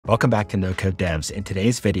Welcome back to No Code Devs. In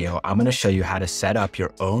today's video, I'm going to show you how to set up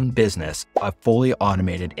your own business, a fully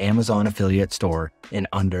automated Amazon affiliate store in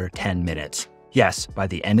under 10 minutes. Yes, by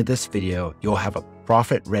the end of this video, you'll have a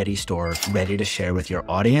profit-ready store ready to share with your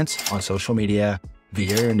audience on social media,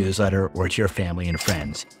 via your newsletter, or to your family and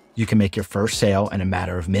friends. You can make your first sale in a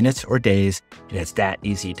matter of minutes or days, and it's that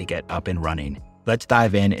easy to get up and running. Let's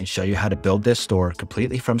dive in and show you how to build this store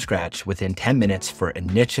completely from scratch within 10 minutes for a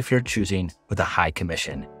niche if you're choosing with a high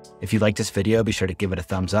commission. If you like this video, be sure to give it a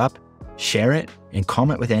thumbs up, share it, and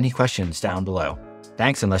comment with any questions down below.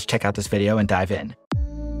 Thanks, and let's check out this video and dive in.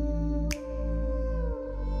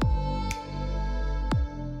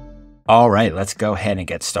 All right, let's go ahead and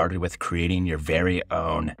get started with creating your very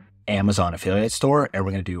own Amazon affiliate store, and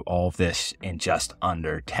we're going to do all of this in just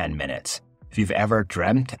under 10 minutes. If you've ever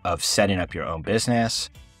dreamt of setting up your own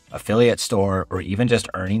business, affiliate store, or even just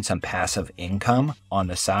earning some passive income on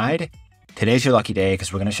the side, today's your lucky day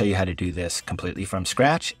because we're going to show you how to do this completely from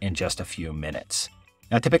scratch in just a few minutes.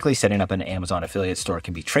 Now, typically setting up an Amazon affiliate store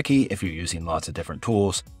can be tricky if you're using lots of different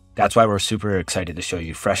tools. That's why we're super excited to show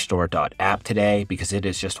you Freshstore.app today, because it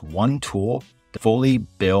is just one tool to fully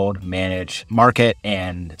build, manage, market,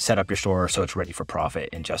 and set up your store so it's ready for profit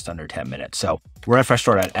in just under 10 minutes. So we're at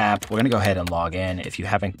Freshstore.app. We're going to go ahead and log in. If you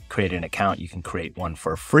haven't created an account, you can create one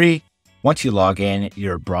for free. Once you log in,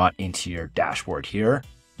 you're brought into your dashboard here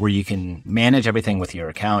where you can manage everything with your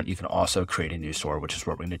account. You can also create a new store, which is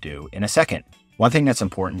what we're going to do in a second. One thing that's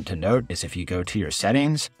important to note is if you go to your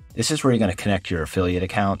settings, this is where you're going to connect your affiliate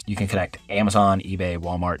account. You can connect Amazon, eBay,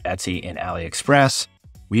 Walmart, Etsy, and AliExpress.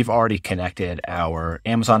 We've already connected our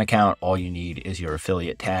Amazon account. All you need is your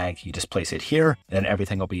affiliate tag. You just place it here, and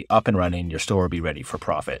everything will be up and running. Your store will be ready for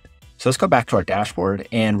profit. So let's go back to our dashboard,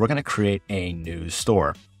 and we're going to create a new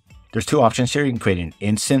store. There's two options here. You can create an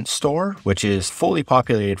instant store, which is fully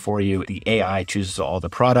populated for you. The AI chooses all the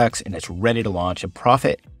products, and it's ready to launch and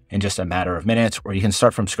profit in just a matter of minutes, or you can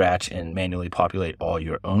start from scratch and manually populate all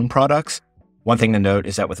your own products. One thing to note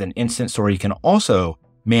is that with an instant store, you can also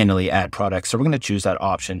manually add products. So we're going to choose that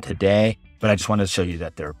option today, but I just wanted to show you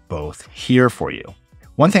that they're both here for you.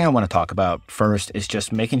 One thing I want to talk about first is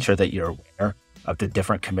just making sure that you're aware of the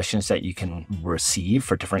different commissions that you can receive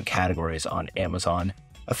for different categories on Amazon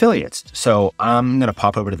affiliates. So I'm going to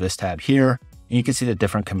pop over to this tab here, and you can see the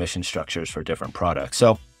different commission structures for different products.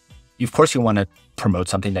 So of course, you want to promote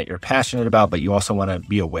something that you're passionate about, but you also want to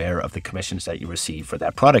be aware of the commissions that you receive for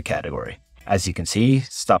that product category. As you can see,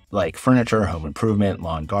 stuff like furniture, home improvement,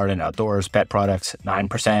 lawn, garden, outdoors, pet products,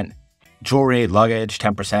 9%, jewelry, luggage,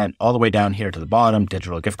 10%, all the way down here to the bottom,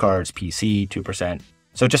 digital gift cards, PC, 2%.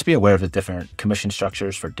 So just be aware of the different commission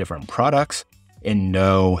structures for different products and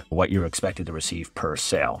know what you're expected to receive per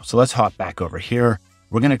sale. So let's hop back over here.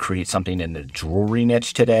 We're going to create something in the jewelry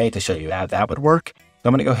niche today to show you how that would work. So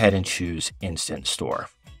I'm going to go ahead and choose Instant Store.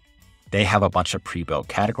 They have a bunch of pre-built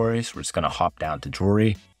categories. We're just going to hop down to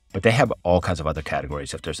jewelry, but they have all kinds of other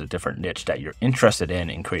categories if there's a different niche that you're interested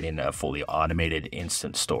in creating a fully automated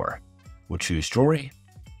instant store. We'll choose jewelry.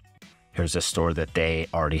 Here's a store that they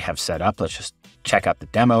already have set up. Let's just check out the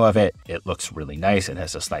demo of it. It looks really nice. It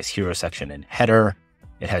has this nice hero section and header.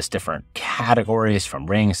 It has different categories from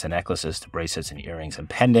rings to necklaces to bracelets and earrings and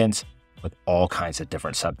pendants with all kinds of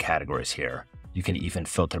different subcategories here. You can even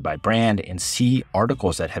filter by brand and see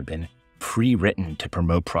articles that have been pre-written to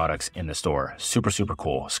promote products in the store. Super, super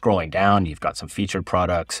cool. Scrolling down, you've got some featured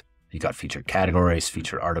products. You've got featured categories,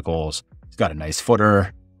 featured articles. It's got a nice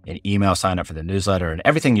footer, an email sign up for the newsletter, and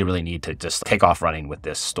everything you really need to just take off running with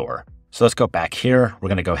this store. So let's go back here. We're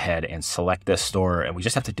going to go ahead and select this store, and we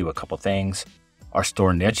just have to do a couple things. Our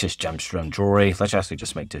store niche is gemstone jewelry. Let's actually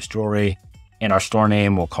just make this jewelry. And our store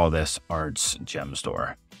name, we'll call this Arts Gem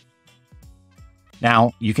Store.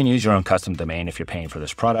 Now, you can use your own custom domain if you're paying for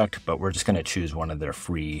this product, but we're just going to choose one of their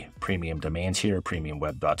free premium domains here,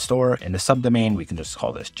 premiumweb.store. And the subdomain, we can just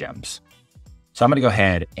call this gems. So I'm going to go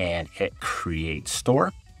ahead and hit create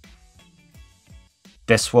store.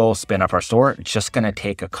 This will spin up our store. It's just going to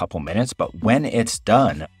take a couple minutes, but when it's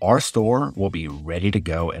done, our store will be ready to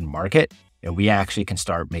go and market. And we actually can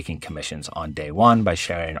start making commissions on day one by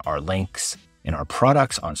sharing our links and our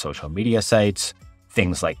products on social media sites,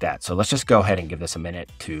 things like that. So let's just go ahead and give this a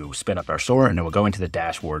minute to spin up our store, and then we'll go into the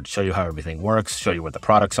dashboard, show you how everything works, show you what the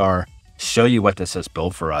products are, show you what this has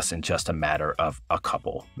built for us in just a matter of a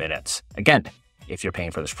couple minutes. Again, if you're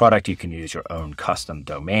paying for this product, you can use your own custom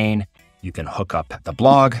domain. You can hook up the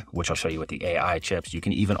blog, which I'll show you with the AI chips. You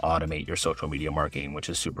can even automate your social media marketing, which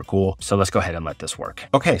is super cool. So let's go ahead and let this work.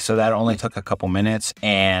 Okay, so that only took a couple minutes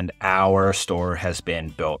and our store has been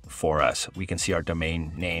built for us. We can see our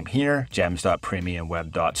domain name here,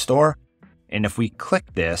 gems.premiumweb.store. And if we click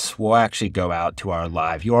this, we'll actually go out to our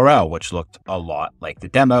live URL, which looked a lot like the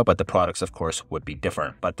demo, but the products, of course, would be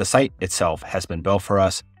different. But the site itself has been built for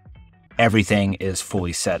us. Everything is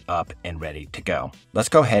fully set up and ready to go. Let's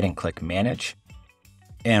go ahead and click Manage.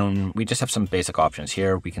 And we just have some basic options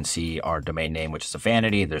here. We can see our domain name, which is a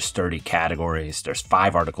vanity. There's 30 categories. There's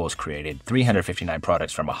 5 articles created, 359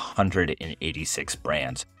 products from 186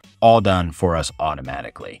 brands, all done for us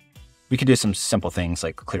automatically. We could do some simple things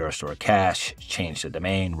like clear our store cache, change the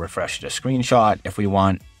domain, refresh the screenshot if we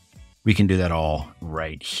want. We can do that all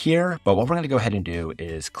right here. But what we're going to go ahead and do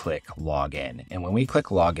is click Login. And when we click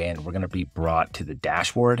Login, we're going to be brought to the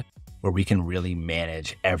dashboard where we can really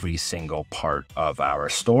manage every single part of our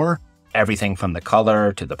store. Everything from the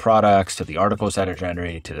color to the products to the articles that are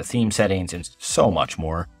generated to the theme settings and so much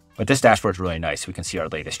more. But this dashboard is really nice. We can see our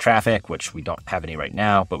latest traffic, which we don't have any right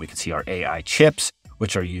now, but we can see our AI chips,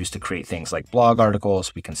 which are used to create things like blog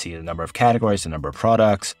articles. We can see the number of categories, the number of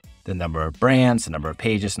products, the number of brands, the number of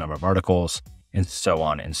pages, the number of articles, and so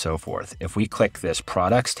on and so forth. If we click this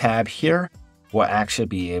products tab here, we'll actually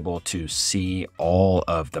be able to see all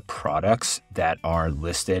of the products that are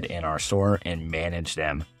listed in our store and manage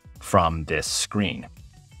them from this screen.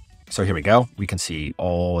 So here we go. We can see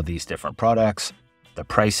all of these different products, the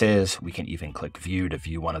prices. We can even click view to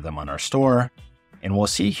view one of them on our store. And we'll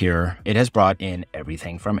see here, it has brought in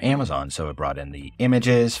everything from Amazon. So it brought in the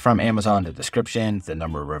images from Amazon, the description, the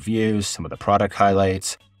number of reviews, some of the product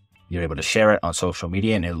highlights. You're able to share it on social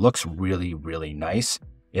media and it looks really, really nice.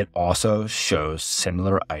 It also shows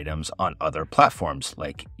similar items on other platforms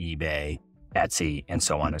like eBay, Etsy, and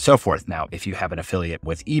so on and so forth. Now, if you have an affiliate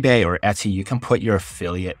with eBay or Etsy, you can put your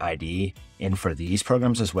affiliate ID in for these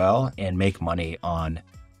programs as well and make money on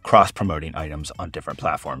cross-promoting items on different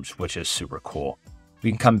platforms, which is super cool. We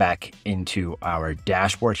can come back into our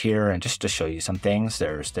dashboard here and just to show you some things,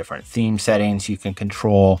 there's different theme settings you can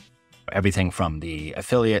control, everything from the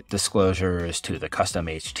affiliate disclosures to the custom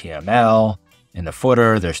HTML. In the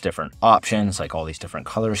footer, there's different options like all these different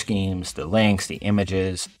color schemes, the links, the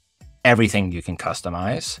images, everything you can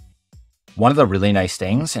customize. One of the really nice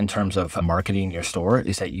things in terms of marketing your store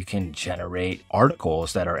is that you can generate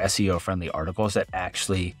articles that are SEO friendly articles that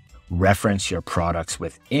actually reference your products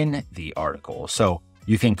within the article. So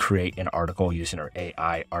you can create an article using our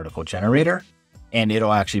AI article generator, and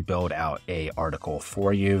it'll actually build out a article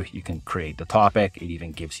for you. You can create the topic. It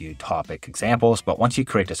even gives you topic examples. But once you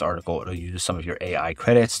create this article, it'll use some of your AI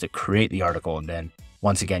credits to create the article. And then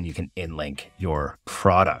once again, you can inlink your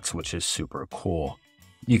products, which is super cool.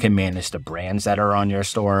 You can manage the brands that are on your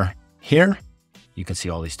store here. You can see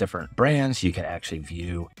all these different brands. You can actually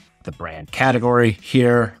view the brand category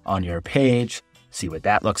here on your page, see what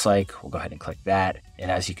that looks like. We'll go ahead and click that.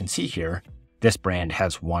 And as you can see here, this brand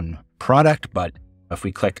has one product, but if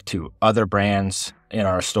we click to other brands in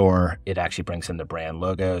our store, it actually brings in the brand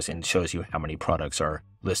logos and shows you how many products are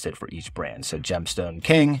listed for each brand. So Gemstone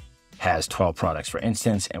King has 12 products, for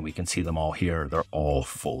instance, and we can see them all here. They're all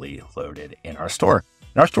fully loaded in our store.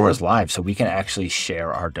 And our store is live, so we can actually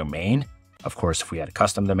share our domain. Of course, if we had a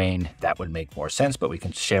custom domain, that would make more sense, but we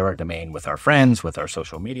can share our domain with our friends, with our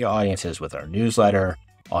social media audiences, with our newsletter,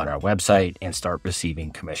 on our website, and start receiving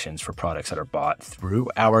commissions for products that are bought through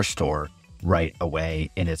our store right away.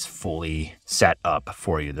 And it's fully set up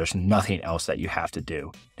for you. There's nothing else that you have to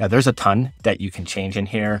do. Now, there's a ton that you can change in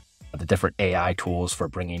here. The different AI tools for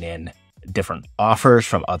bringing in different offers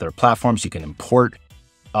from other platforms. You can import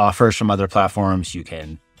offers from other platforms. You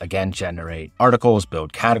can again, generate articles,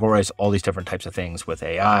 build categories, all these different types of things with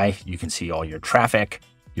AI. You can see all your traffic,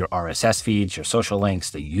 your RSS feeds, your social links,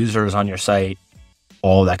 the users on your site,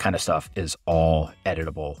 all that kind of stuff is all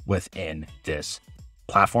editable within this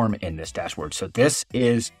platform in this dashboard. So this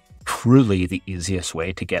is truly the easiest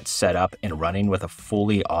way to get set up and running with a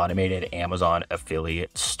fully automated Amazon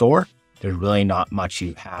affiliate store. There's really not much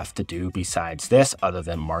you have to do besides this other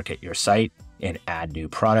than market your site and add new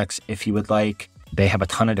products if you would like. They have a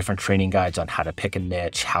ton of different training guides on how to pick a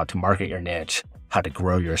niche, how to market your niche, how to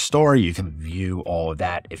grow your store. You can view all of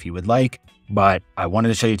that if you would like. But I wanted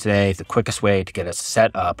to show you today the quickest way to get us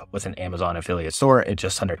set up with an Amazon affiliate store in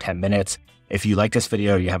just under 10 minutes. If you like this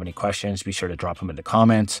video or you have any questions, be sure to drop them in the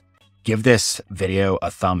comments. Give this video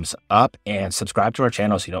a thumbs up and subscribe to our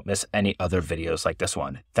channel so you don't miss any other videos like this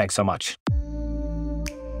one. Thanks so much.